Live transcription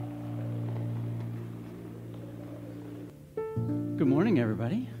Good morning,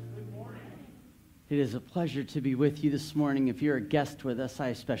 everybody. It is a pleasure to be with you this morning. If you're a guest with us, I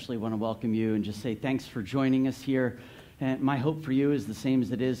especially want to welcome you and just say thanks for joining us here. And my hope for you is the same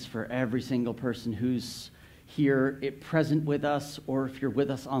as it is for every single person who's here present with us, or if you're with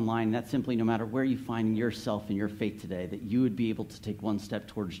us online, that's simply no matter where you find yourself in your faith today, that you would be able to take one step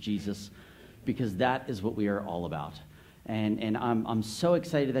towards Jesus, because that is what we are all about. And I'm so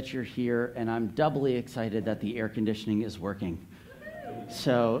excited that you're here, and I'm doubly excited that the air conditioning is working.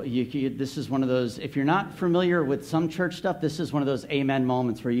 So this is one of those, if you're not familiar with some church stuff, this is one of those amen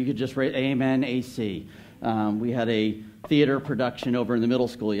moments where you could just write amen AC. We had a theater production over in the middle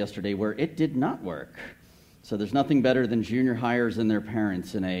school yesterday where it did not work. So there's nothing better than junior hires and their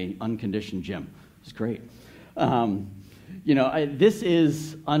parents in a unconditioned gym. It's great. This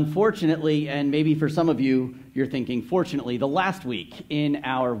is unfortunately, and maybe for some of you, you're thinking, fortunately, the last week in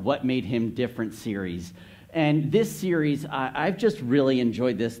our What Made Him Different series. And this series, I've just really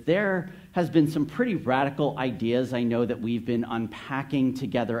enjoyed this. There has been some pretty radical ideas I know that we've been unpacking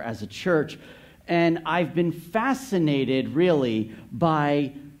together as a church. And I've been fascinated, really,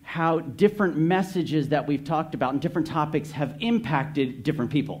 by how different messages that we've talked about and different topics have impacted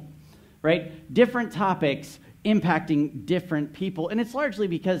different people, right? Different topics impacting different people. And it's largely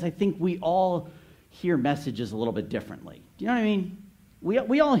because I think we all hear messages a little bit differently. Do you know what I mean?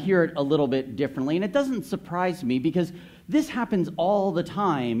 We all hear it a little bit differently, and it doesn't surprise me because this happens all the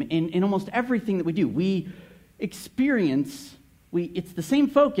time in almost everything that we do. It's the same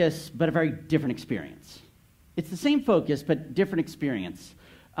focus, but a very different experience. It's the same focus, but different experience.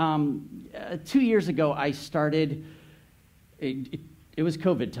 2 years ago, I started, it was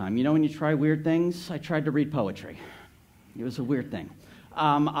COVID time. You know when you try weird things? I tried to read poetry. It was a weird thing.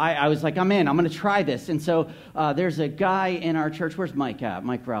 I was like, I'm going to try this. And so there's a guy in our church. Where's Mike at?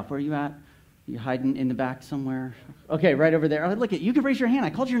 Mike Ralph, where are you at? You hiding in the back somewhere? Okay, right over there. Oh, look, you can raise your hand. I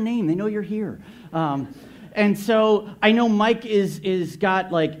called your name. They know you're here. And so I know Mike is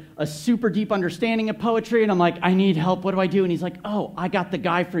got like a super deep understanding of poetry, and I'm like, I need help. What do I do? And he's like, oh, I got the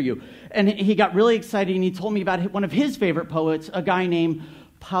guy for you. And he got really excited, and he told me about one of his favorite poets, a guy named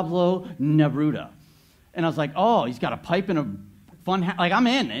Pablo Neruda. And I was like, oh, he's got a pipe and a fun like I'm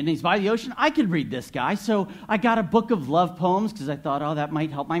in, and he's by the ocean. I could read this guy. So I got a book of love poems because I thought, oh, that might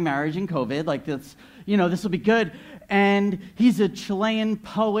help my marriage in COVID. Like this will be good. And he's a Chilean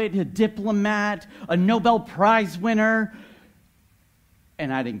poet, a diplomat, a Nobel Prize winner.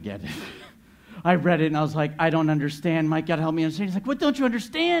 And I didn't get it. I read it and I was like, I don't understand. Mike, got to help me understand. He's like, what don't you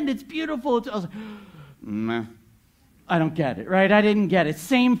understand? It's beautiful. I was like, meh. I don't get it, right? I didn't get it.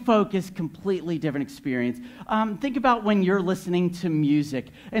 Same focus, completely different experience. Think about when you're listening to music,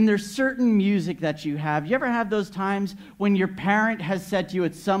 and there's certain music that you have. You ever have those times when your parent has said to you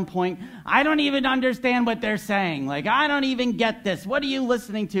at some point, I don't even understand what they're saying. Like, I don't even get this. What are you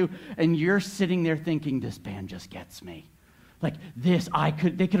listening to? And you're sitting there thinking, this band just gets me. Like, they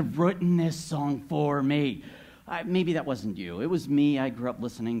could have written this song for me. Maybe that wasn't you. It was me. I grew up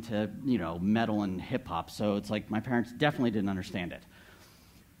listening to, metal and hip-hop, so it's like my parents definitely didn't understand it.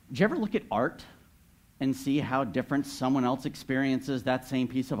 Did you ever look at art and see how different someone else experiences that same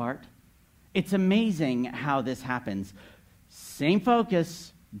piece of art? It's amazing how this happens. Same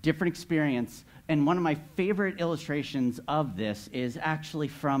focus, different experience. And one of my favorite illustrations of this is actually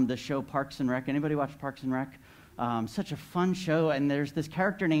from the show Parks and Rec. Anybody watch Parks and Rec? Such a fun show, and there's this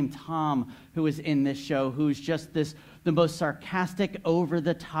character named Tom who is in this show who's just the most sarcastic,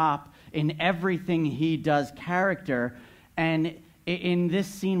 over-the-top, in everything he does character. And in this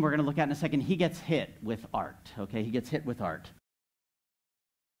scene we're going to look at in a second, he gets hit with art, okay? He gets hit with art.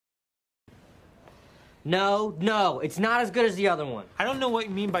 No, it's not as good as the other one. I don't know what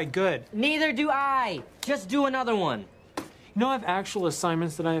you mean by good. Neither do I. Just do another one. You know I have actual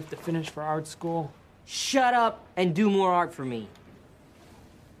assignments that I have to finish for art school. Shut up and do more art for me.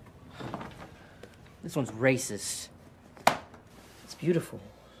 This one's racist. It's beautiful.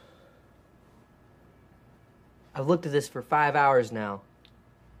 I've looked at this for 5 hours now.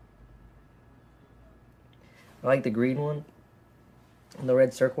 I like the green one and the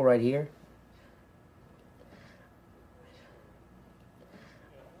red circle right here.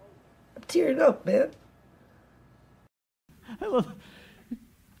 I'm tearing up, man. I love it.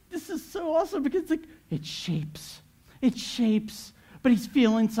 This is so awesome because it shapes, but he's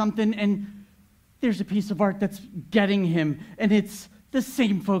feeling something, and there's a piece of art that's getting him, and it's the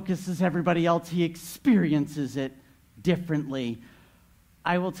same focus as everybody else. He experiences it differently.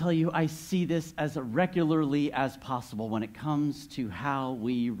 I will tell you, I see this as regularly as possible when it comes to how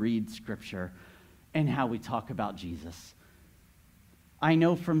we read Scripture and how we talk about Jesus. I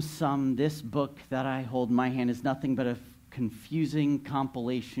know from some, this book that I hold in my hand is nothing but a confusing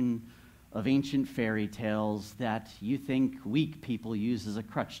compilation of ancient fairy tales that you think weak people use as a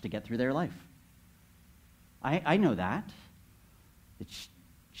crutch to get through their life. I know that. It's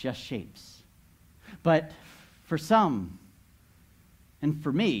just shapes. But for some, and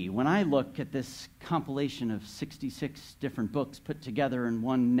for me, when I look at this compilation of 66 different books put together in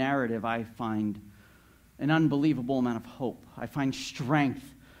one narrative, I find an unbelievable amount of hope. I find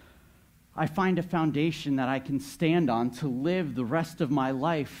strength. I find a foundation that I can stand on to live the rest of my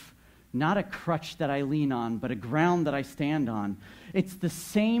life, not a crutch that I lean on, but a ground that I stand on. It's the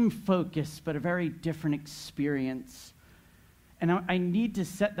same focus, but a very different experience. And I need to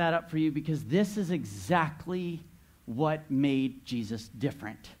set that up for you because this is exactly what made Jesus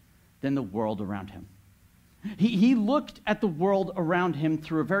different than the world around him. He looked at the world around him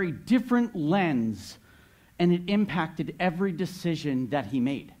through a very different lens, and it impacted every decision that he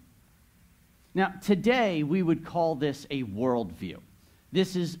made. Now, today, we would call this a worldview.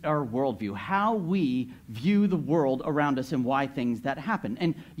 This is our worldview, how we view the world around us and why things that happen.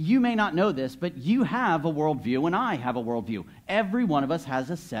 And you may not know this, but you have a worldview and I have a worldview. Every one of us has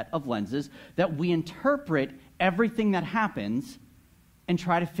a set of lenses that we interpret everything that happens and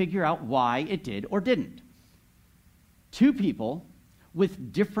try to figure out why it did or didn't. Two people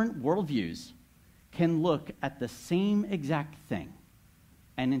with different worldviews can look at the same exact thing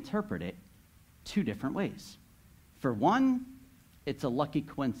and interpret it two different ways. For one, it's a lucky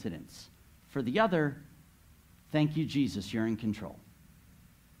coincidence. For the other, thank you, Jesus, you're in control.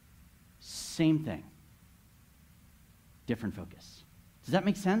 Same thing. Different focus. Does that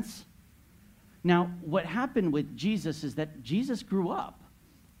make sense? Now, what happened with Jesus is that Jesus grew up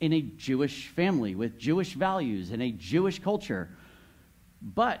in a Jewish family with Jewish values and a Jewish culture,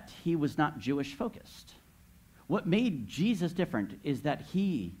 but he was not Jewish focused. What made Jesus different is that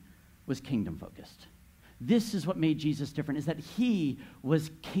he was kingdom focused. This is what made Jesus different, is that he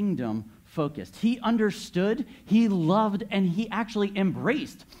was kingdom focused. He understood, he loved, and he actually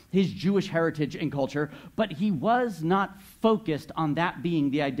embraced his Jewish heritage and culture, but he was not focused on that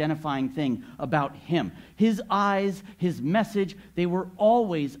being the identifying thing about him. His eyes, his message, they were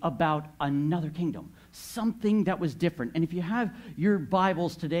always about another kingdom, something that was different. And if you have your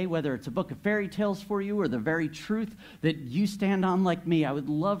Bibles today, whether it's a book of fairy tales for you or the very truth that you stand on like me, I would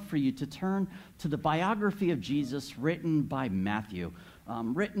love for you to turn to the biography of Jesus written by Matthew.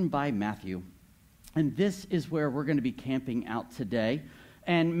 And this is where we're going to be camping out today.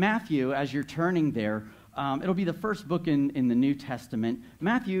 And Matthew, as you're turning there, it'll be the first book in the New Testament.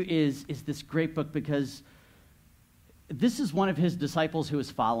 Matthew is this great book because this is one of his disciples who is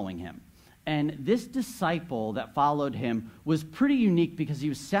following him. And this disciple that followed him was pretty unique because he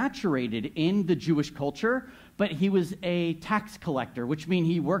was saturated in the Jewish culture, but he was a tax collector, which means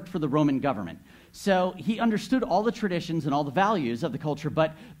he worked for the Roman government. So he understood all the traditions and all the values of the culture,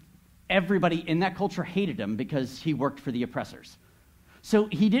 but everybody in that culture hated him because he worked for the oppressors. So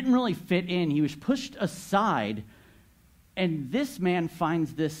he didn't really fit in. He was pushed aside, and this man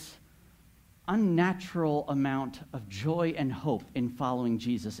finds this unnatural amount of joy and hope in following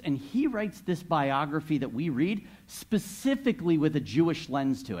Jesus. And he writes this biography that we read specifically with a Jewish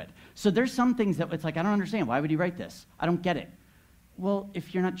lens to it. So there's some things that it's like, I don't understand. Why would he write this? I don't get it. Well,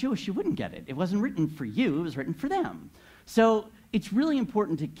 if you're not Jewish, you wouldn't get it. It wasn't written for you. It was written for them. So it's really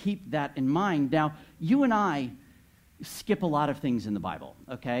important to keep that in mind. Now, you and I skip a lot of things in the Bible,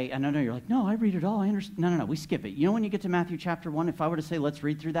 okay? And I know you're like, no, I read it all. I understand. No, we skip it. You know when you get to Matthew chapter 1, if I were to say, let's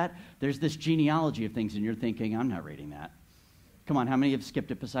read through that, there's this genealogy of things, and you're thinking, I'm not reading that. Come on, how many have skipped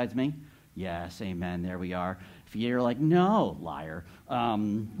it besides me? Yes, amen, there we are. If you're like, no, liar,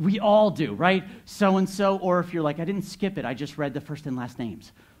 we all do, right? So-and-so, or if you're like, I didn't skip it, I just read the first and last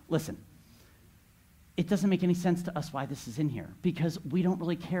names. Listen, it doesn't make any sense to us why this is in here, because we don't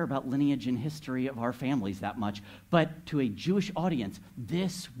really care about lineage and history of our families that much. But to a Jewish audience,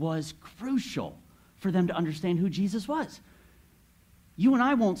 this was crucial for them to understand who Jesus was. You and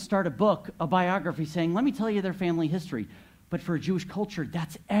I won't start a book, a biography, saying, let me tell you their family history. But for a Jewish culture,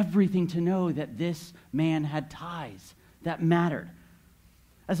 that's everything to know that this man had ties that mattered.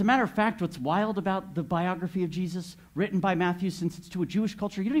 As a matter of fact, what's wild about the biography of Jesus written by Matthew, since it's to a Jewish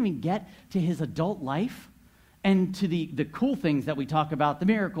culture, you don't even get to his adult life and to the cool things that we talk about, the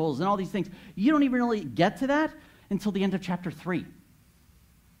miracles and all these things. You don't even really get to that until the end of chapter 3.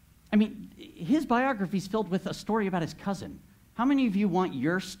 I mean, his biography is filled with a story about his cousin. How many of you want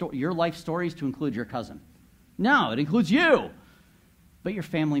your life stories to include your cousin? No, it includes you. But your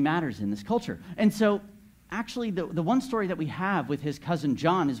family matters in this culture. And so actually, the one story that we have with his cousin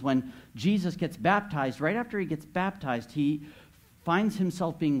John is when Jesus gets baptized. Right after he gets baptized, he finds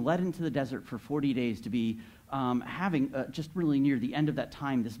himself being led into the desert for 40 days to be having, just really near the end of that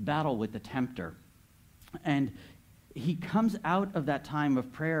time, this battle with the tempter. And he comes out of that time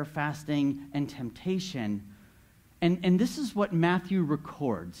of prayer, fasting, and temptation. And this is what Matthew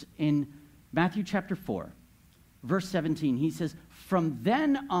records in Matthew chapter 4, verse 17. He says, from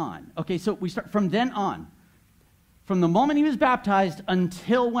then on, okay, so we start from then on. From the moment he was baptized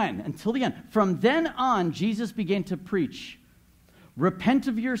until when? Until the end. From then on, Jesus began to preach, repent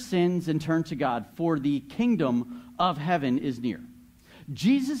of your sins and turn to God, for the kingdom of heaven is near.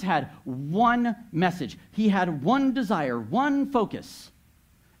 Jesus had one message. He had one desire, one focus.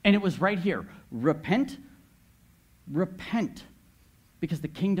 And it was right here. Repent, repent, because the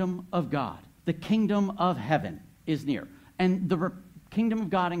kingdom of God, the kingdom of heaven is near. And the kingdom of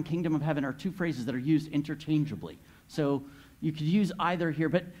God and kingdom of heaven are two phrases that are used interchangeably. So you could use either here,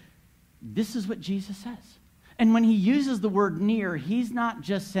 but this is what Jesus says. And when he uses the word near, he's not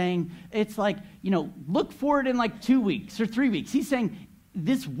just saying, it's like, look for it in like 2 weeks or 3 weeks. He's saying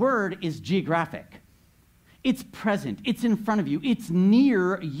this word is geographic. It's present. It's in front of you. It's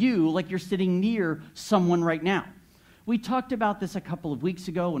near you, like you're sitting near someone right now. We talked about this a couple of weeks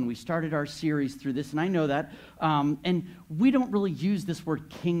ago when we started our series through this, and I know that. And we don't really use this word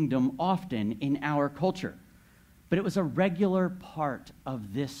kingdom often in our culture. But it was a regular part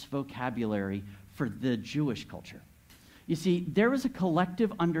of this vocabulary for the Jewish culture. You see, there was a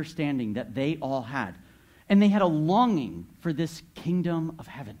collective understanding that they all had, and they had a longing for this kingdom of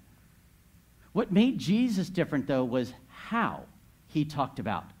heaven. What made Jesus different, though, was how he talked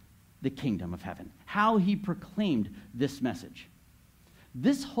about the kingdom of heaven, how he proclaimed this message.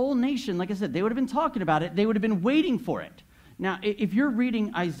 This whole nation, like I said, they would have been talking about it. They would have been waiting for it. Now, if you're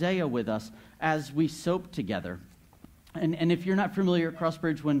reading Isaiah with us as we soap together, and if you're not familiar at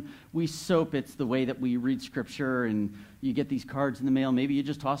Crossbridge, when we soap, it's the way that we read Scripture, and you get these cards in the mail. Maybe you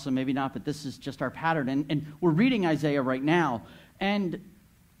just toss them, maybe not, but this is just our pattern. And we're reading Isaiah right now, and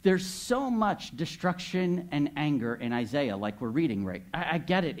there's so much destruction and anger in Isaiah, like we're reading right. I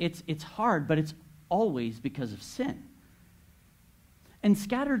get it. It's hard, but it's always because of sin. And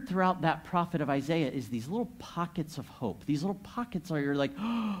scattered throughout that prophet of Isaiah is these little pockets of hope. These little pockets are, you're like,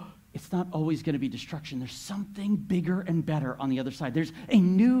 oh, it's not always going to be destruction. There's something bigger and better on the other side. There's a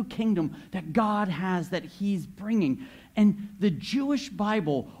new kingdom that God has that he's bringing. And the Jewish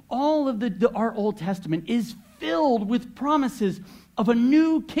Bible, all of our Old Testament is filled with promises of a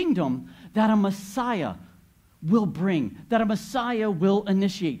new kingdom that a Messiah will bring, that a Messiah will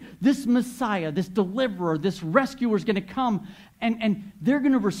initiate. This Messiah, this deliverer, this rescuer is going to come, and they're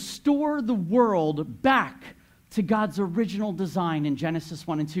going to restore the world back to God's original design in Genesis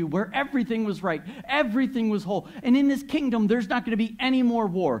 1 and 2, where everything was right, everything was whole. And in this kingdom, there's not going to be any more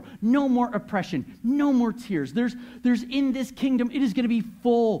war, no more oppression, no more tears. There's in this kingdom, it is going to be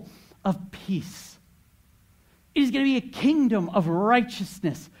full of peace. It is going to be a kingdom of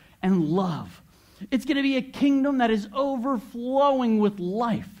righteousness and love. It's going to be a kingdom that is overflowing with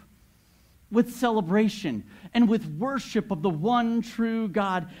life, with celebration, and with worship of the one true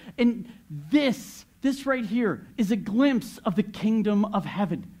God. And this right here is a glimpse of the kingdom of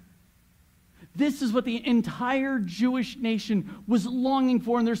heaven. This is what the entire Jewish nation was longing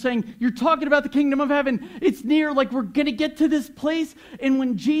for. And they're saying, you're talking about the kingdom of heaven. It's near, like we're going to get to this place. And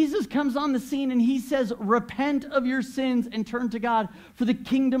when Jesus comes on the scene and he says, repent of your sins and turn to God, for the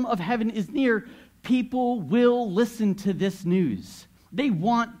kingdom of heaven is near, people will listen to this news. They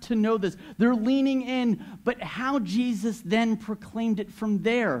want to know this. They're leaning in. But how Jesus then proclaimed it from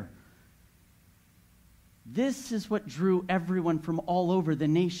there, this is what drew everyone from all over the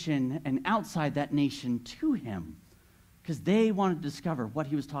nation and outside that nation to him, because they wanted to discover what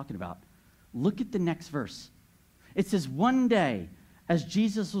he was talking about. Look at the next verse. It says, one day, as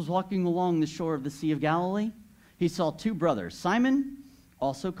Jesus was walking along the shore of the Sea of Galilee, he saw two brothers, Simon,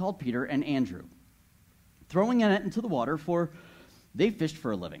 also called Peter, and Andrew, throwing a net into the water, for they fished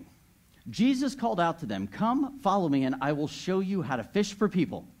for a living. Jesus called out to them, come, follow me, and I will show you how to fish for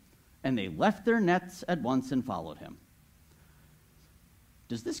people. And they left their nets at once and followed him.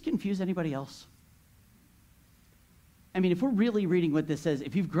 Does this confuse anybody else? I mean, if we're really reading what this says,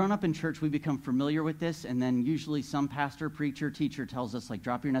 if you've grown up in church, we become familiar with this, and then usually some pastor, preacher, teacher tells us, like,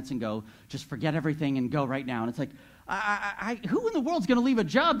 drop your nets and go. Just forget everything and go right now. And it's like, who in the world's going to leave a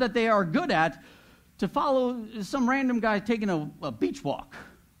job that they are good at to follow some random guy taking a beach walk?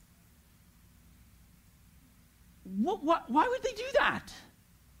 Why would they do that?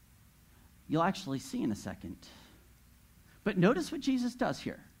 You'll actually see in a second. But notice what Jesus does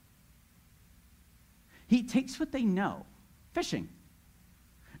here. He takes what they know, fishing,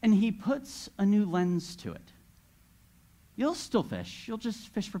 and he puts a new lens to it. you'll still fish. You'll just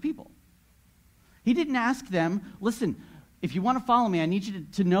fish for people. He didn't ask them, listen, if you want to follow me, I need you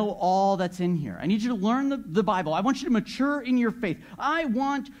to know all that's in here. I need you to learn the Bible. I want you to mature in your faith. I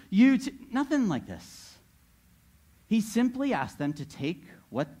want you to... Nothing like this. He simply asked them to take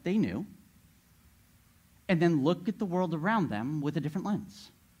what they knew and then look at the world around them with a different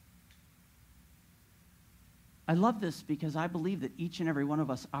lens. I love this because I believe that each and every one of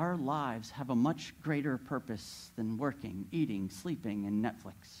us, our lives have a much greater purpose than working, eating, sleeping, and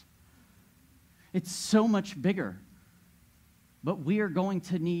Netflix. It's so much bigger. But we are going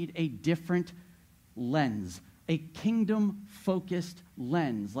to need a different lens, a kingdom-focused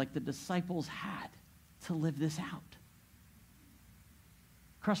lens like the disciples had to live this out.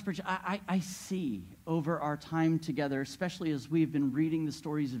 Crossbridge, I see over our time together, especially as we've been reading the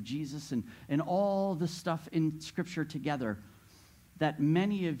stories of Jesus and all the stuff in Scripture together, that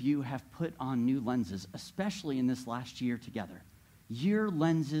many of you have put on new lenses, especially in this last year together. Your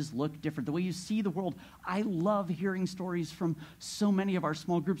lenses look different. The way you see the world, I love hearing stories from so many of our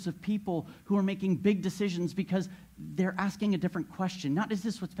small groups of people who are making big decisions because they're asking a different question. Not, is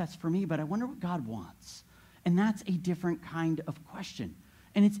this what's best for me, but I wonder what God wants. And that's a different kind of question.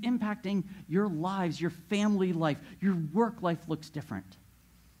 And it's impacting your lives, your family life, your work life looks different.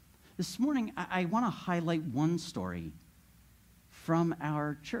 This morning, I want to highlight one story from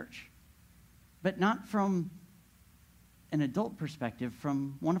our church, but not from an adult perspective,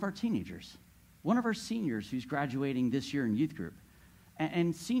 from one of our teenagers, one of our seniors who's graduating this year in youth group.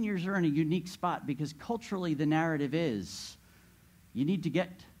 And seniors are in a unique spot because culturally the narrative is you need to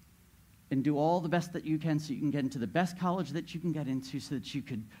get and do all the best that you can so you can get into the best college that you can get into so that you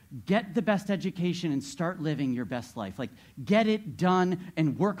could get the best education and start living your best life. Like, get it done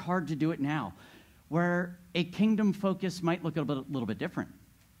and work hard to do it now. Where a kingdom focus might look a little bit different.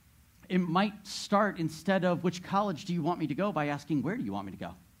 It might start, instead of which college do you want me to go, by asking where do you want me to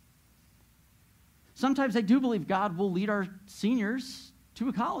go? Sometimes I do believe God will lead our seniors to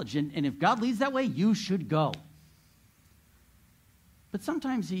a college, and if God leads that way, you should go. But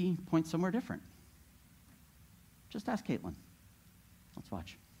sometimes he points somewhere different. Just ask Caitlin. Let's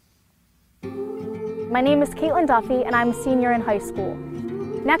watch. My name is Caitlin Duffy, and I'm a senior in high school.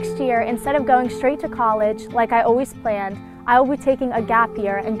 Next year, instead of going straight to college like I always planned, I will be taking a gap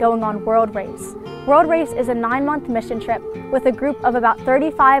year and going on World Race. World Race is a 9-month mission trip with a group of about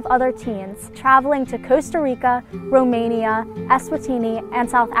 35 other teens traveling to Costa Rica, Romania, Eswatini, and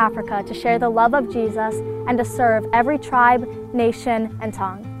South Africa to share the love of Jesus and to serve every tribe, nation, and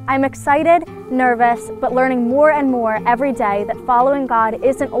tongue. I'm excited, nervous, but learning more and more every day that following God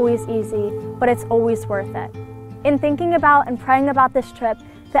isn't always easy, but it's always worth it. In thinking about and praying about this trip,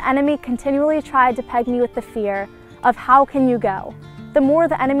 the enemy continually tried to peg me with the fear of how can you go? The more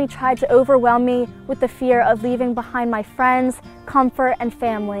the enemy tried to overwhelm me with the fear of leaving behind my friends, comfort, and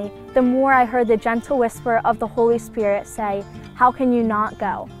family, the more I heard the gentle whisper of the Holy Spirit say, how can you not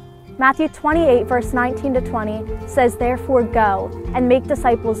go? Matthew 28, verse 19 to 20 says, therefore go and make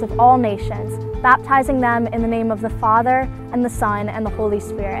disciples of all nations, baptizing them in the name of the Father and the Son and the Holy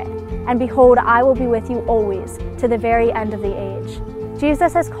Spirit. And behold, I will be with you always to the very end of the age.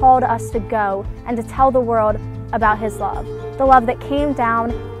 Jesus has called us to go and to tell the world about his love, the love that came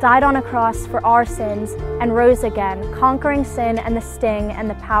down, died on a cross for our sins, and rose again, conquering sin and the sting and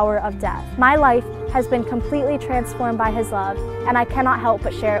the power of death. My life has been completely transformed by his love, and I cannot help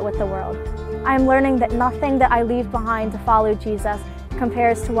but share it with the world. I am learning that nothing that I leave behind to follow Jesus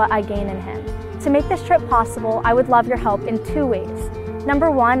compares to what I gain in him. To make this trip possible, I would love your help in 2 ways.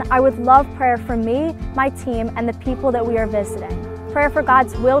 Number 1, I would love prayer for me, my team, and the people that we are visiting. Prayer for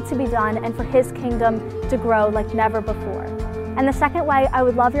God's will to be done and for his kingdom to grow like never before. And the second way I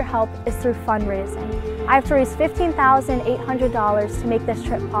would love your help is through fundraising. I have to raise $15,800 to make this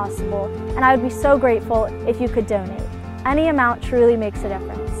trip possible, and I would be so grateful if you could donate. Any amount truly makes a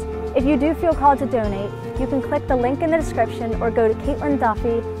difference. If you do feel called to donate, you can click the link in the description or go to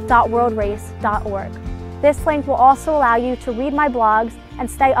caitlinduffy.worldrace.org. This link will also allow you to read my blogs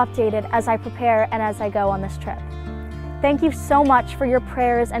and stay updated as I prepare and as I go on this trip. Thank you so much for your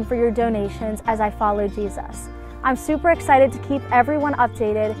prayers and for your donations as I follow Jesus. I'm super excited to keep everyone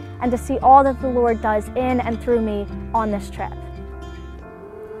updated and to see all that the Lord does in and through me on this trip.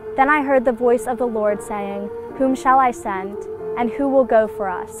 Then I heard the voice of the Lord saying, whom shall I send, and who will go for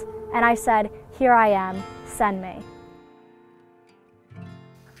us? And I said, here I am, send me.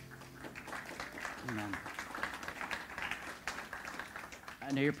 Amen.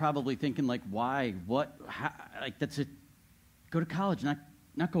 I know you're probably thinking, like, why? What? How? Like, that's it. Go to college, not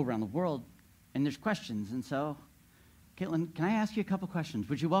go around the world. And there's questions. And so, Caitlin, can I ask you a couple questions?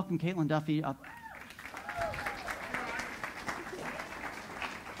 Would you welcome Caitlin Duffy up?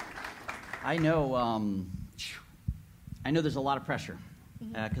 I know there's a lot of pressure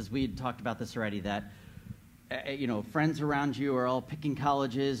because we had talked about this already, that friends around you are all picking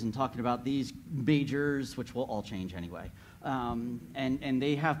colleges and talking about these majors, which will all change anyway. And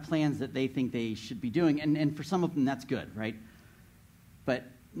they have plans that they think they should be doing. And for some of them, that's good, right? But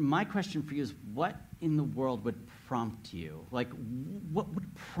my question for you is, what in the world would prompt you? Like, what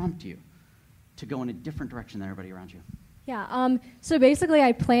would prompt you to go in a different direction than everybody around you? Yeah, so basically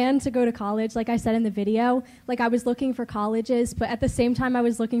I planned to go to college, like I said in the video. Like, I was looking for colleges, but at the same time I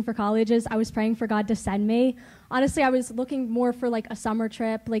was looking for colleges, I was praying for God to send me. Honestly, I was looking more for like a summer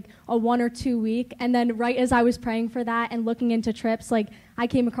trip, like a 1 or 2 week, and then right as I was praying for that and looking into trips, like I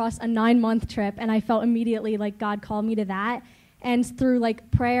came across a 9-month trip, and I felt immediately like God called me to that. And through like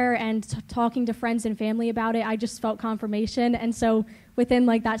prayer and talking to friends and family about it, I just felt confirmation. And so within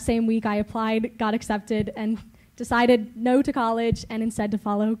like that same week, I applied, got accepted, and decided no to college and instead to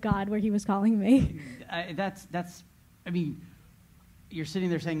follow God where he was calling me. I mean, you're sitting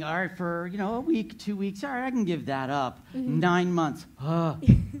there saying, all right, for, a week, 2 weeks, all right, I can give that up. 9 months,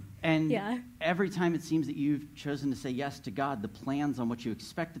 and Yeah. every time it seems that you've chosen to say yes to God, the plans on what you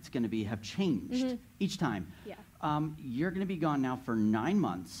expect it's going to be have changed each time. Yeah. You're going to be gone now for 9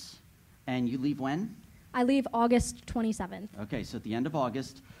 months, and you leave when? I leave August 27th. Okay, so at the end of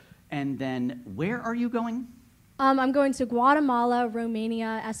August. And then where are you going? I'm going to Guatemala,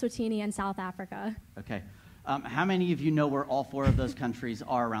 Romania, Eswatini, and South Africa. Okay. How many of you know where all 4 of those countries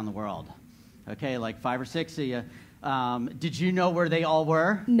are around the world? Okay, like 5 or 6 of you. Did you know where they all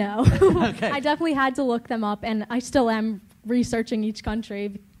were? No. Okay. I definitely had to look them up, and I still am researching each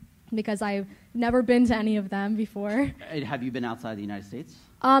country because I've never been to any of them before. Have you been outside the United States?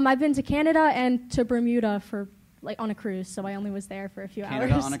 I've been to Canada and to Bermuda for like on a cruise, so I only was there for a few hours.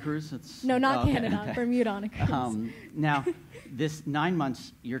 Canada on a cruise? No, not okay, Canada. okay. Bermuda on a cruise. Now, this 9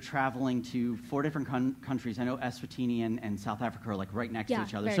 months, you're traveling to 4 different countries. I know Eswatini and South Africa are like right next to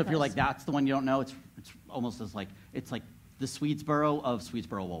each other. very So if you're close. like, that's the one you don't know, it's almost as like, it's like the Swedesboro of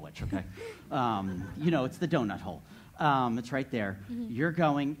Swedesboro Woolwich, okay? It's the donut hole. It's right there. You're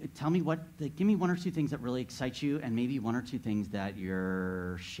going, give me 1 or 2 things that really excite you, and maybe 1 or 2 things that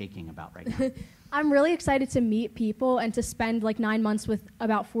you're shaking about right now. I'm really excited to meet people and to spend like 9 months with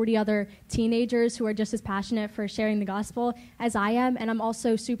about 40 other teenagers who are just as passionate for sharing the gospel as I am. And I'm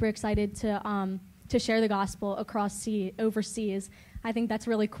also super excited to share the gospel overseas. I think that's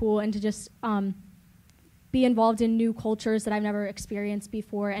really cool, and to just be involved in new cultures that I've never experienced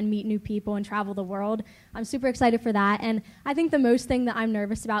before and meet new people and travel the world. I'm super excited for that. And I think the most thing that I'm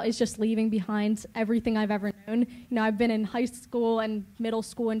nervous about is just leaving behind everything I've ever known. I've been in high school and middle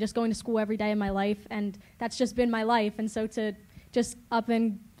school and just going to school every day of my life, and that's just been my life. And so to just up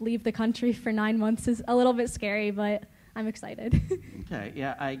and leave the country for 9 months is a little bit scary, but I'm excited. Okay,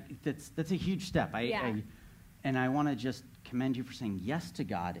 yeah, that's a huge step. And I want to just commend you for saying yes to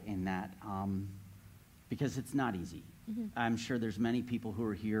God in that, because it's not easy. I'm sure there's many people who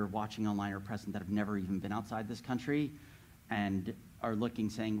are here watching online or present that have never even been outside this country and are looking,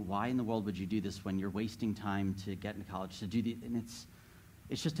 saying, why in the world would you do this when you're wasting time to get into college to do the, and it's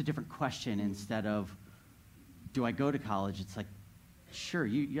just a different question. Instead of, do I go to college? It's like, sure,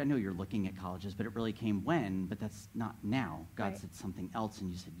 I know you're looking at colleges, but it really came when, but that's not now. God said something else,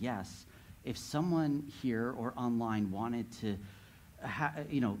 and you said yes. If someone here or online wanted to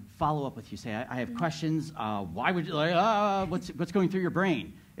follow up with you, say, I have questions, why would you, what's going through your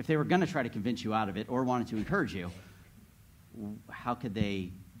brain? If they were going to try to convince you out of it or wanted to encourage you, how could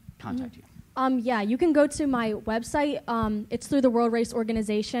they contact you? Yeah, you can go to my website. It's through the World Race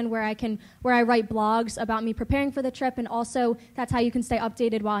Organization, where I write blogs about me preparing for the trip, and also that's how you can stay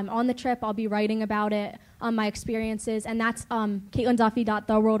updated while I'm on the trip. I'll be writing about it, my experiences, and that's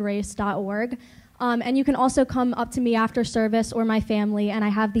CaitlinDuffy.theworldrace.org. And you can also come up to me after service or my family, and I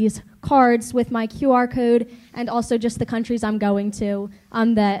have these cards with my QR code and also just the countries I'm going to,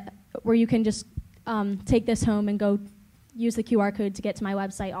 where you can just take this home and go use the QR code to get to my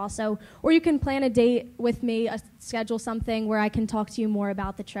website also. Or you can plan a date with me, schedule something where I can talk to you more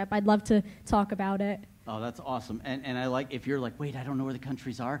about the trip. I'd love to talk about it. Oh, that's awesome. And I like, if you're like, wait, I don't know where the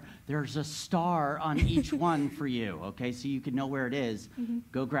countries are, there's a star on each one for you, okay? So you can know where it is.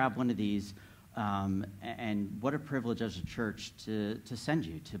 Go grab one of these. And what a privilege as a church to send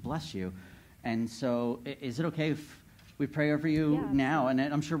you, to bless you. And so is it okay if we pray over you now? And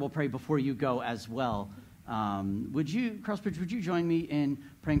I'm sure we'll pray before you go as well. Crossbridge, would you join me in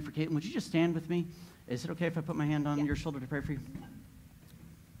praying for Caitlin? Would you just stand with me? Is it okay if I put my hand on your shoulder to pray for you?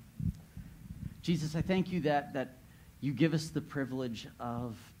 Jesus, I thank you that you give us the privilege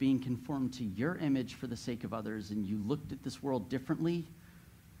of being conformed to your image for the sake of others, and you looked at this world differently.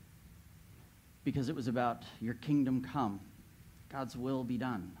 because it was about your kingdom come, God's will be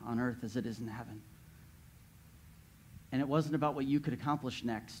done on earth as it is in heaven. And it wasn't about what you could accomplish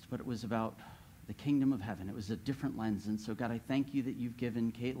next, but it was about the kingdom of heaven. It was a different lens. And so, God, I thank you that you've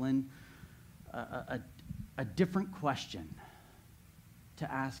given Caitlin a different question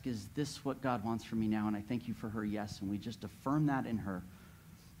to ask, is this what God wants from me now? And I thank you for her yes, and we just affirm that in her.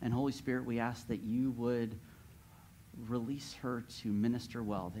 And Holy Spirit, we ask that you would release her to minister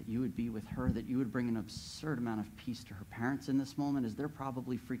well, that you would be with her, that you would bring an absurd amount of peace to her parents in this moment, as they're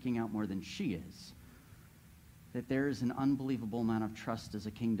probably freaking out more than she is. That there is an unbelievable amount of trust as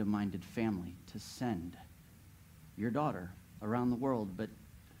a kingdom-minded family to send your daughter around the world, but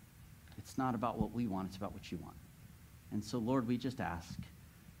it's not about what we want, it's about what you want. And so, Lord, we just ask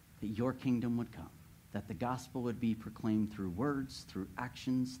that your kingdom would come, that the gospel would be proclaimed through words, through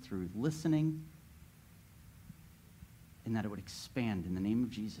actions, through listening, and that it would expand in the name of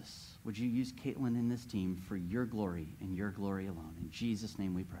Jesus. Would you use Caitlin in this team for your glory and your glory alone? In Jesus'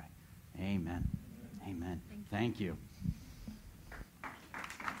 name we pray. Amen. Amen. Thank you.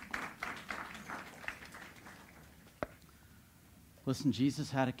 Listen, Jesus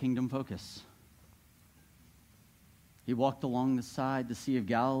had a kingdom focus. He walked along the side, the Sea of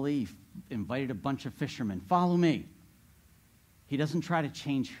Galilee, invited a bunch of fishermen, follow me. He doesn't try to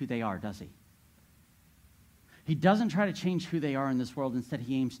change who they are, does he? He doesn't try to change who they are in this world. Instead,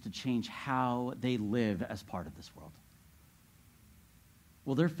 he aims to change how they live as part of this world.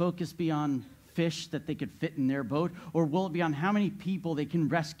 Will their focus be on fish that they could fit in their boat, or will it be on how many people they can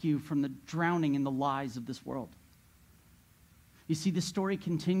rescue from the drowning in the lies of this world? You see, the story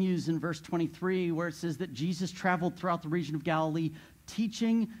continues in verse 23, where it says that Jesus traveled throughout the region of Galilee,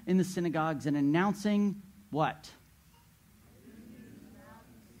 teaching in the synagogues and announcing what?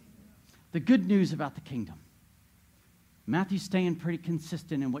 The good news about the kingdom. Matthew's staying pretty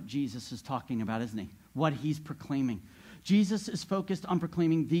consistent in what Jesus is talking about, isn't he? What he's proclaiming. Jesus is focused on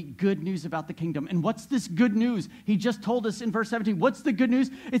proclaiming the good news about the kingdom. And what's this good news? He just told us in verse 17. What's the good news?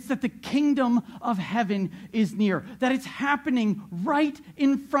 It's that the kingdom of heaven is near, that it's happening right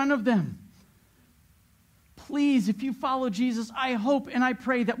in front of them. Please, if you follow Jesus, I hope and I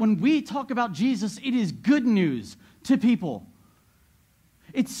pray that when we talk about Jesus, it is good news to people.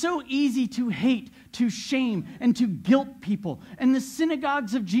 It's so easy to hate, to shame, and to guilt people. And the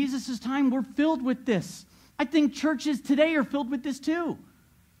synagogues of Jesus' time were filled with this. I think churches today are filled with this too.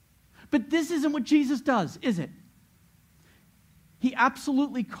 But this isn't what Jesus does, is it? He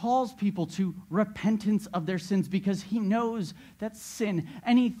absolutely calls people to repentance of their sins because he knows that sin,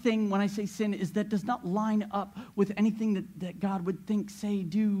 anything, when I say sin, is that does not line up with anything that God would think, say,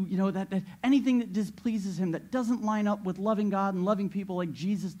 do, that anything that displeases him, that doesn't line up with loving God and loving people like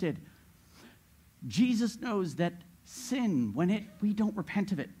Jesus did. Jesus knows that sin, when we don't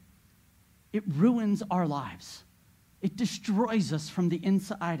repent of it, it ruins our lives. It destroys us from the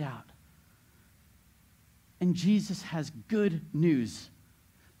inside out. And Jesus has good news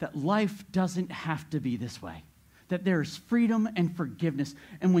that life doesn't have to be this way, that there is freedom and forgiveness.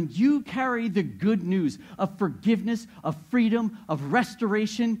 And when you carry the good news of forgiveness, of freedom, of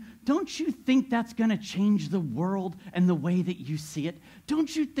restoration, don't you think that's going to change the world and the way that you see it?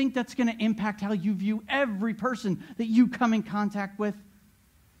 Don't you think that's going to impact how you view every person that you come in contact with?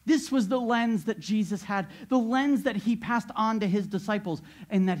 This was the lens that Jesus had, the lens that he passed on to his disciples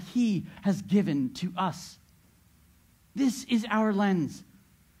and that he has given to us. This is our lens.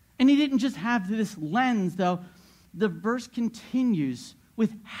 And he didn't just have this lens, though. The verse continues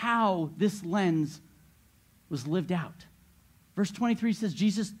with how this lens was lived out. Verse 23 says,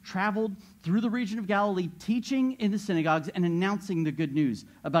 Jesus traveled through the region of Galilee, teaching in the synagogues and announcing the good news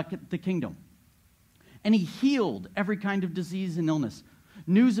about the kingdom. And he healed every kind of disease and illness.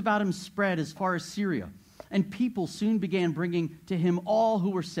 News about him spread as far as Syria, and people soon began bringing to him all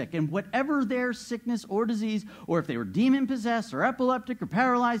who were sick, and whatever their sickness or disease, or if they were demon-possessed or epileptic or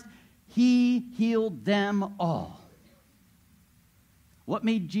paralyzed, he healed them all. What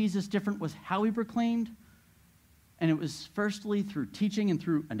made Jesus different was how he proclaimed, and it was firstly through teaching and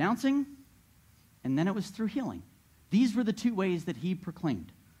through announcing, and then it was through healing. These were the two ways that he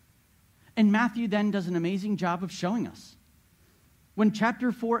proclaimed. And Matthew then does an amazing job of showing us. When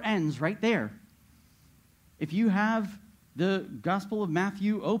chapter 4 ends right there, if you have the Gospel of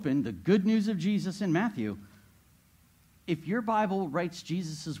Matthew open, the good news of Jesus in Matthew, if your Bible writes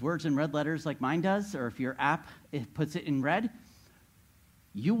Jesus' words in red letters like mine does, or if your app puts it in red,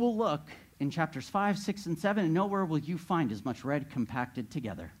 you will look in chapters 5, 6, and 7, and nowhere will you find as much red compacted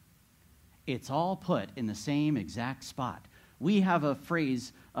together. It's all put in the same exact spot. We have a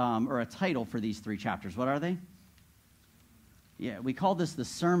phrase or a title for these three chapters. What are they? Yeah, we call this the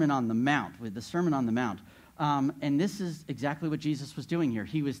Sermon on the Mount, with the Sermon on the Mount. And this is exactly what Jesus was doing here.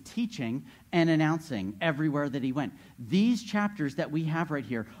 He was teaching and announcing everywhere that he went. These chapters that we have right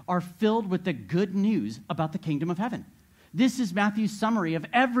here are filled with the good news about the kingdom of heaven. This is Matthew's summary of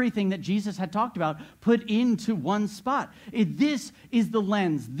everything that Jesus had talked about put into one spot. This is the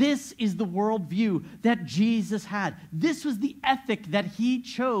lens. This is the worldview that Jesus had. This was the ethic that he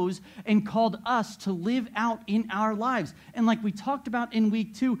chose and called us to live out in our lives. And like we talked about in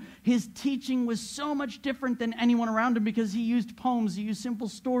week 2, his teaching was so much different than anyone around him because he used poems, he used simple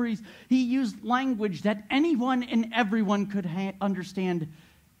stories, he used language that anyone and everyone could understand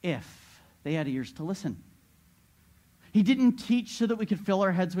if they had ears to listen. He didn't teach so that we could fill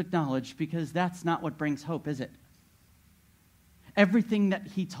our heads with knowledge, because that's not what brings hope, is it? Everything that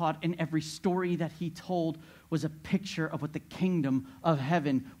he taught and every story that he told was a picture of what the kingdom of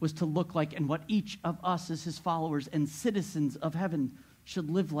heaven was to look like and what each of us as his followers and citizens of heaven should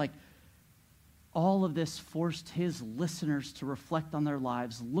live like. All of this forced his listeners to reflect on their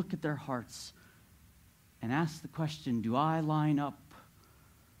lives, look at their hearts, and ask the question, do I line up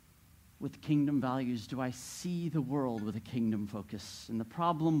with kingdom values? Do I see the world with a kingdom focus? And the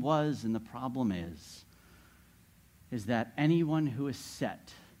problem was, and the problem is that anyone who is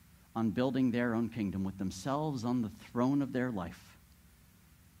set on building their own kingdom with themselves on the throne of their life,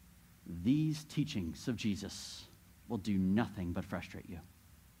 these teachings of Jesus will do nothing but frustrate you.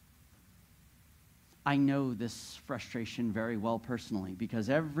 I know this frustration very well personally, because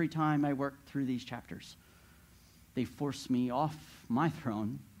every time I work through these chapters, they force me off my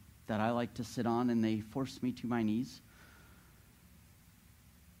throne that I like to sit on, and they force me to my knees,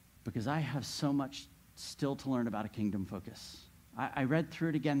 because I have so much still to learn about a kingdom focus. I read through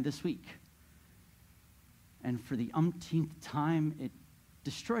it again this week, and for the umpteenth time, it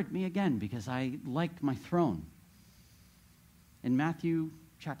destroyed me again because I like my throne. In Matthew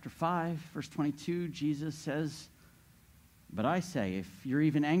chapter 5, verse 22, Jesus says, "But I say, if you're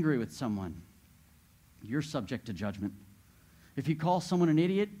even angry with someone, you're subject to judgment. If you call someone an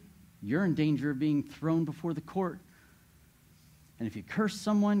idiot, you're in danger of being thrown before the court. And if you curse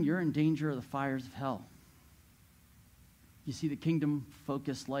someone, you're in danger of the fires of hell." You see, the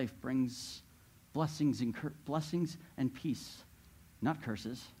kingdom-focused life brings blessings and peace, not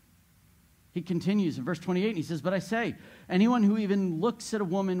curses. He continues in verse 28, and he says, "But I say, anyone who even looks at a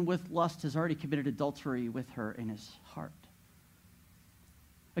woman with lust has already committed adultery with her in his heart."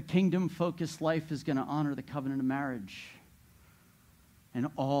 A kingdom-focused life is going to honor the covenant of marriage and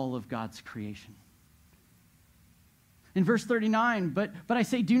all of God's creation. In verse 39, but I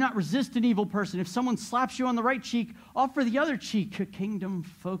say, do not resist an evil person. If someone slaps you on the right cheek, offer the other cheek. A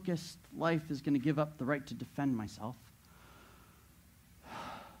kingdom-focused life is going to give up the right to defend myself.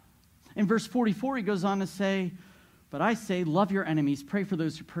 In verse 44, he goes on to say, "But I say, love your enemies, pray for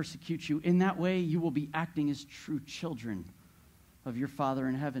those who persecute you. In that way, you will be acting as true children of your Father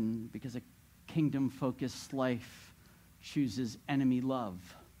in heaven," because a kingdom-focused life chooses enemy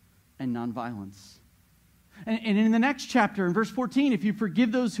love and nonviolence. And in the next chapter, in verse 14, if you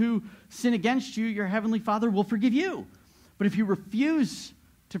forgive those who sin against you, your heavenly Father will forgive you. But if you refuse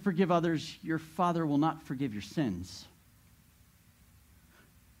to forgive others, your Father will not forgive your sins.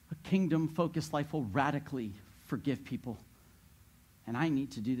 A kingdom-focused life will radically forgive people. And I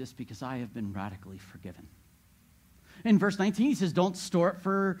need to do this because I have been radically forgiven. In verse 19, he says, don't store up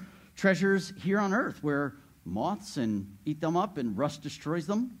for treasures here on earth, where moths and eat them up and rust destroys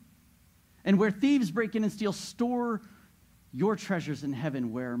them, and where thieves break in and steal. Store your treasures in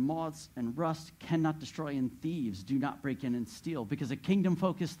heaven, where moths and rust cannot destroy and thieves do not break in and steal. Because a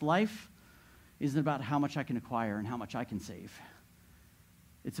kingdom-focused life isn't about how much I can acquire and how much I can save.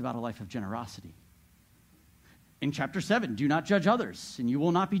 It's about a life of generosity. In chapter 7, do not judge others, and you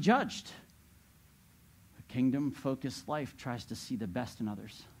will not be judged. A kingdom-focused life tries to see the best in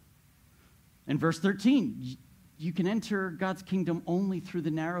others. In verse 13, you can enter God's kingdom only through the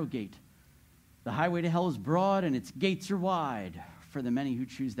narrow gate. The highway to hell is broad, and its gates are wide for the many who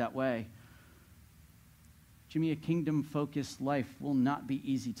choose that way. Jimmy, a kingdom-focused life will not be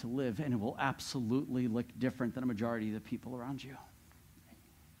easy to live, and it will absolutely look different than a majority of the people around you.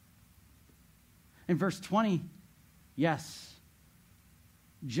 In verse 20, yes,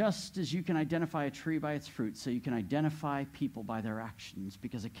 just as you can identify a tree by its fruit, so you can identify people by their actions,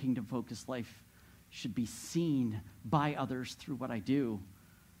 because a kingdom-focused life should be seen by others through what I do.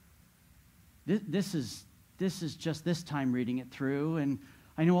 This is just this time reading it through, and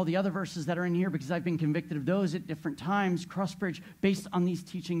I know all the other verses that are in here because I've been convicted of those at different times. Crossbridge, based on these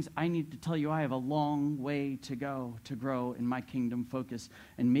teachings, I need to tell you I have a long way to go to grow in my kingdom focus,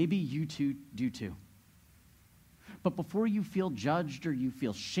 and maybe you two do too. But before you feel judged or you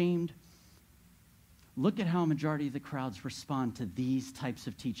feel shamed, look at how a majority of the crowds respond to these types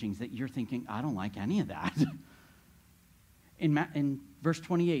of teachings that you're thinking, I don't like any of that. In verse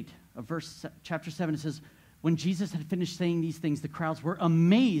 28 of chapter 7, it says, when Jesus had finished saying these things, the crowds were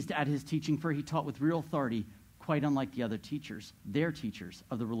amazed at his teaching, for he taught with real authority, quite unlike the other teachers, their teachers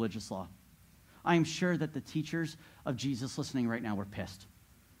of the religious law. I am sure that the teachers of Jesus listening right now were pissed.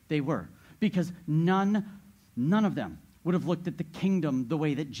 They were, because none of them would have looked at the kingdom the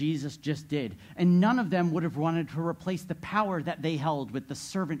way that Jesus just did. And none of them would have wanted to replace the power that they held with the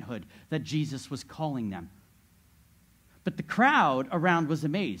servanthood that Jesus was calling them. But the crowd around was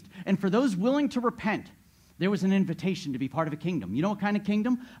amazed. And for those willing to repent, there was an invitation to be part of a kingdom. You know what kind of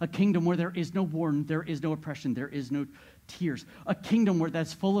kingdom? A kingdom where there is no war, there is no oppression, there is no tears. A kingdom where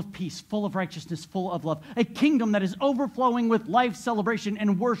that's full of peace, full of righteousness, full of love. A kingdom that is overflowing with life, celebration,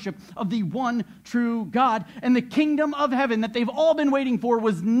 and worship of the one true God. And the kingdom of heaven that they've all been waiting for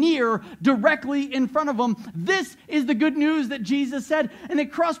was near, directly in front of them. This is the good news that Jesus said. And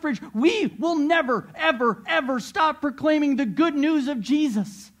at Crossbridge, we will never, ever, ever stop proclaiming the good news of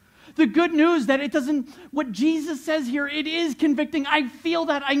Jesus. The good news that it doesn't, what Jesus says here, it is convicting. I feel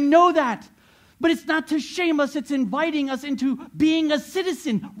that. I know that. But it's not to shame us. It's inviting us into being a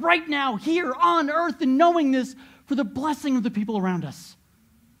citizen right now, here on earth, and knowing this for the blessing of the people around us.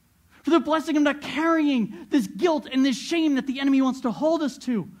 For the blessing of not carrying this guilt and this shame that the enemy wants to hold us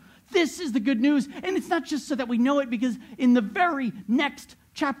to. This is the good news. And it's not just so that we know it, because in the very next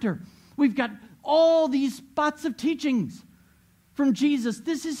chapter, we've got all these spots of teachings from Jesus.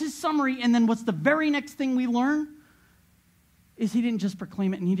 This is his summary. And then what's the very next thing we learn is he didn't just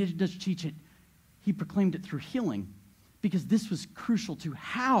proclaim it and he didn't just teach it. He proclaimed it through healing, because this was crucial to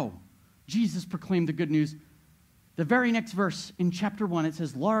how Jesus proclaimed the good news. The very next verse in chapter 1, it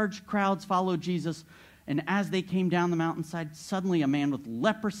says, large crowds followed Jesus, and as they came down the mountainside, suddenly a man with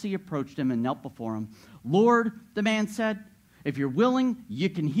leprosy approached him and knelt before him. Lord, the man said, if you're willing, you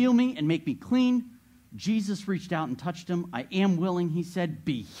can heal me and make me clean. Jesus reached out and touched him. I am willing, he said,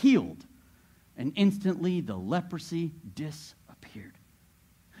 be healed. And instantly the leprosy disappeared.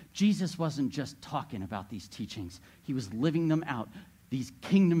 Jesus wasn't just talking about these teachings. He was living them out, these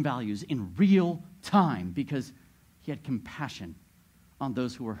kingdom values in real time, because he had compassion on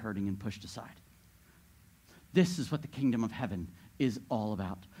those who were hurting and pushed aside. This is what the kingdom of heaven is all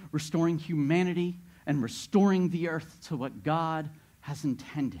about. Restoring humanity and restoring the earth to what God has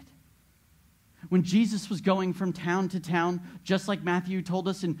intended. When Jesus was going from town to town, just like Matthew told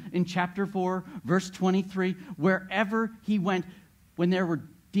us in chapter 4, verse 23, wherever he went, when there were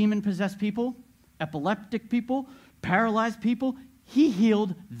demon-possessed people, epileptic people, paralyzed people, he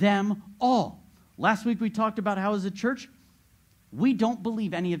healed them all. Last week we talked about how as a church, we don't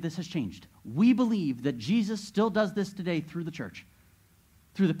believe any of this has changed. We believe that Jesus still does this today through the church.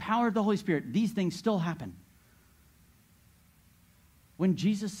 Through the power of the Holy Spirit, these things still happen. When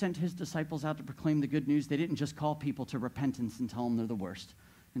Jesus sent his disciples out to proclaim the good news, they didn't just call people to repentance and tell them they're the worst.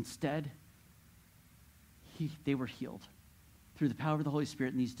 Instead, they were healed through the power of the Holy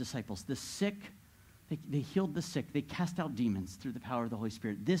Spirit and these disciples. The sick, they healed the sick. They cast out demons through the power of the Holy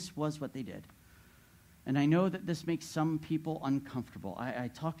Spirit. This was what they did. And I know that this makes some people uncomfortable. I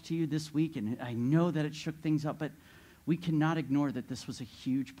talked to you this week, and I know that it shook things up, but we cannot ignore that this was a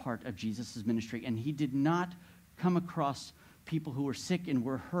huge part of Jesus' ministry. And he did not come across people who were sick and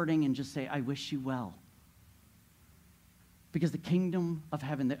were hurting and just say, I wish you well. Because the kingdom of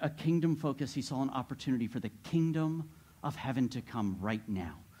heaven, a kingdom focus, he saw an opportunity for the kingdom of heaven to come right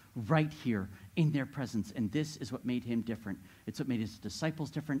now, right here in their presence. And this is what made him different. It's what made his disciples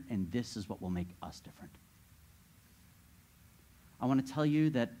different, and this is what will make us different. I want to tell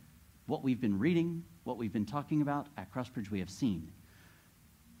you that what we've been reading, what we've been talking about at Crossbridge, we have seen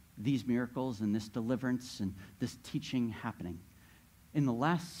these miracles and this deliverance and this teaching happening. In the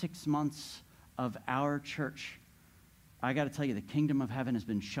last 6 months of our church, I got to tell you, the kingdom of heaven has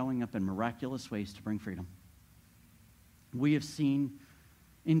been showing up in miraculous ways to bring freedom. We have seen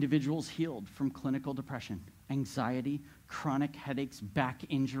individuals healed from clinical depression, anxiety, chronic headaches, back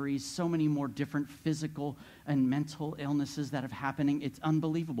injuries, so many more different physical and mental illnesses that have happening. It's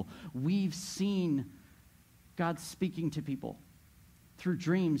unbelievable. We've seen God speaking to people through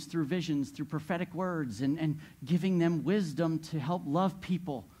dreams, through visions, through prophetic words, and giving them wisdom to help love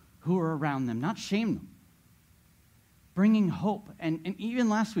people who are around them, not shame them. bringing hope. And even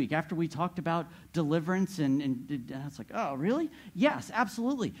last week, after we talked about deliverance, and I was like, oh, really? Yes,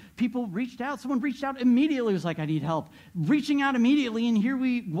 absolutely. People reached out. Someone reached out immediately, was like, I need help. Reaching out immediately, and here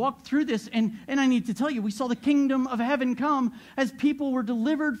we walked through this, and I need to tell you, we saw the kingdom of heaven come as people were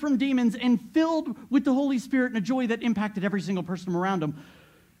delivered from demons and filled with the Holy Spirit and a joy that impacted every single person around them.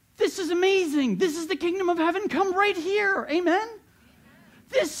 This is amazing. This is the kingdom of heaven come right here. Amen?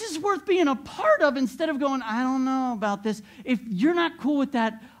 This is worth being a part of instead of going, I don't know about this. If you're not cool with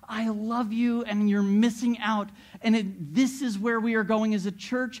that, I love you and you're missing out. And this is where we are going as a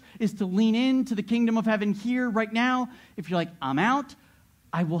church, is to lean into the kingdom of heaven here right now. If you're like, I'm out,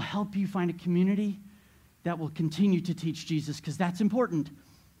 I will help you find a community that will continue to teach Jesus, because that's important.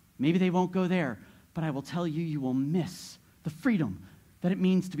 Maybe they won't go there, but I will tell you, you will miss the freedom that it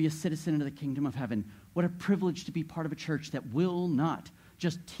means to be a citizen of the kingdom of heaven. What a privilege to be part of a church that will not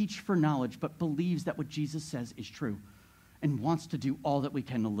just teach for knowledge, but believes that what Jesus says is true and wants to do all that we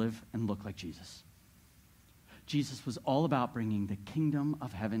can to live and look like Jesus. Jesus was all about bringing the kingdom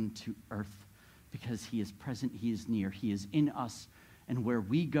of heaven to earth because he is present, he is near, he is in us, and where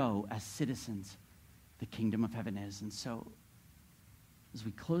we go as citizens, the kingdom of heaven is. And so, as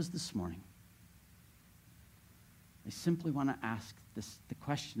we close this morning, I simply want to ask the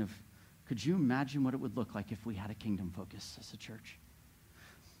question of, could you imagine what it would look like if we had a kingdom focus as a church?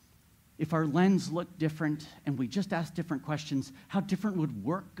 If our lens looked different and we just asked different questions, how different would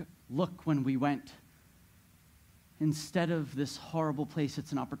work look when we went? Instead of this horrible place,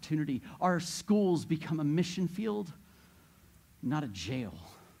 it's an opportunity. Our schools become a mission field, not a jail.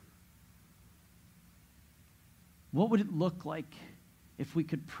 What would it look like if we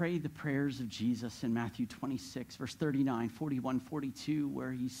could pray the prayers of Jesus in Matthew 26, verse 39, 41, 42,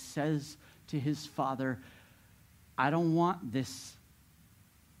 where he says to his Father, I don't want this,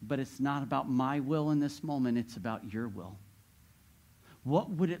 but it's not about my will in this moment, it's about your will. What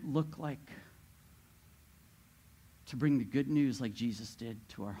would it look like to bring the good news like Jesus did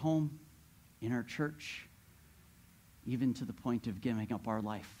to our home, in our church, even to the point of giving up our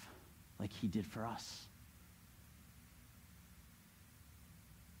life like he did for us?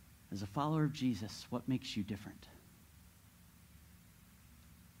 As a follower of Jesus, what makes you different?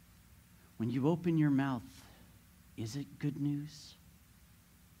 When you open your mouth, is it good news?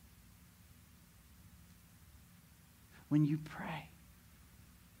 When you pray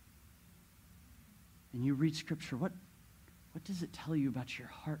and you read Scripture, what does it tell you about your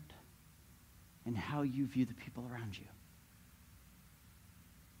heart and how you view the people around you?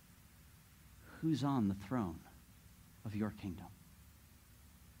 Who's on the throne of your kingdom?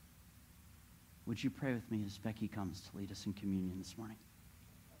 Would you pray with me as Becky comes to lead us in communion this morning?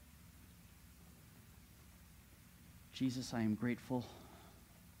 Jesus, I am grateful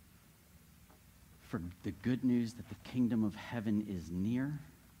for the good news that the kingdom of heaven is near,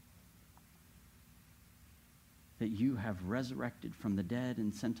 that you have resurrected from the dead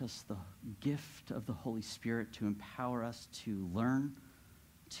and sent us the gift of the Holy Spirit to empower us to learn,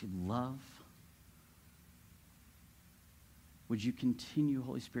 to love. Would you continue,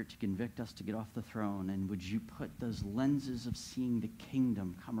 Holy Spirit, to convict us to get off the throne, and would you put those lenses of seeing the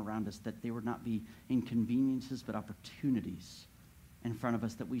kingdom come around us, that they would not be inconveniences but opportunities in front of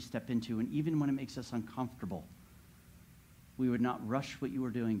us that we step into, and even when it makes us uncomfortable, we would not rush what you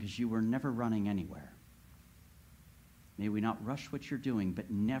are doing because you were never running anywhere. May we not rush what you're doing, but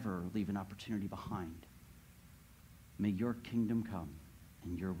never leave an opportunity behind. May your kingdom come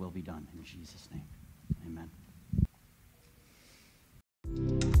and your will be done in Jesus' name.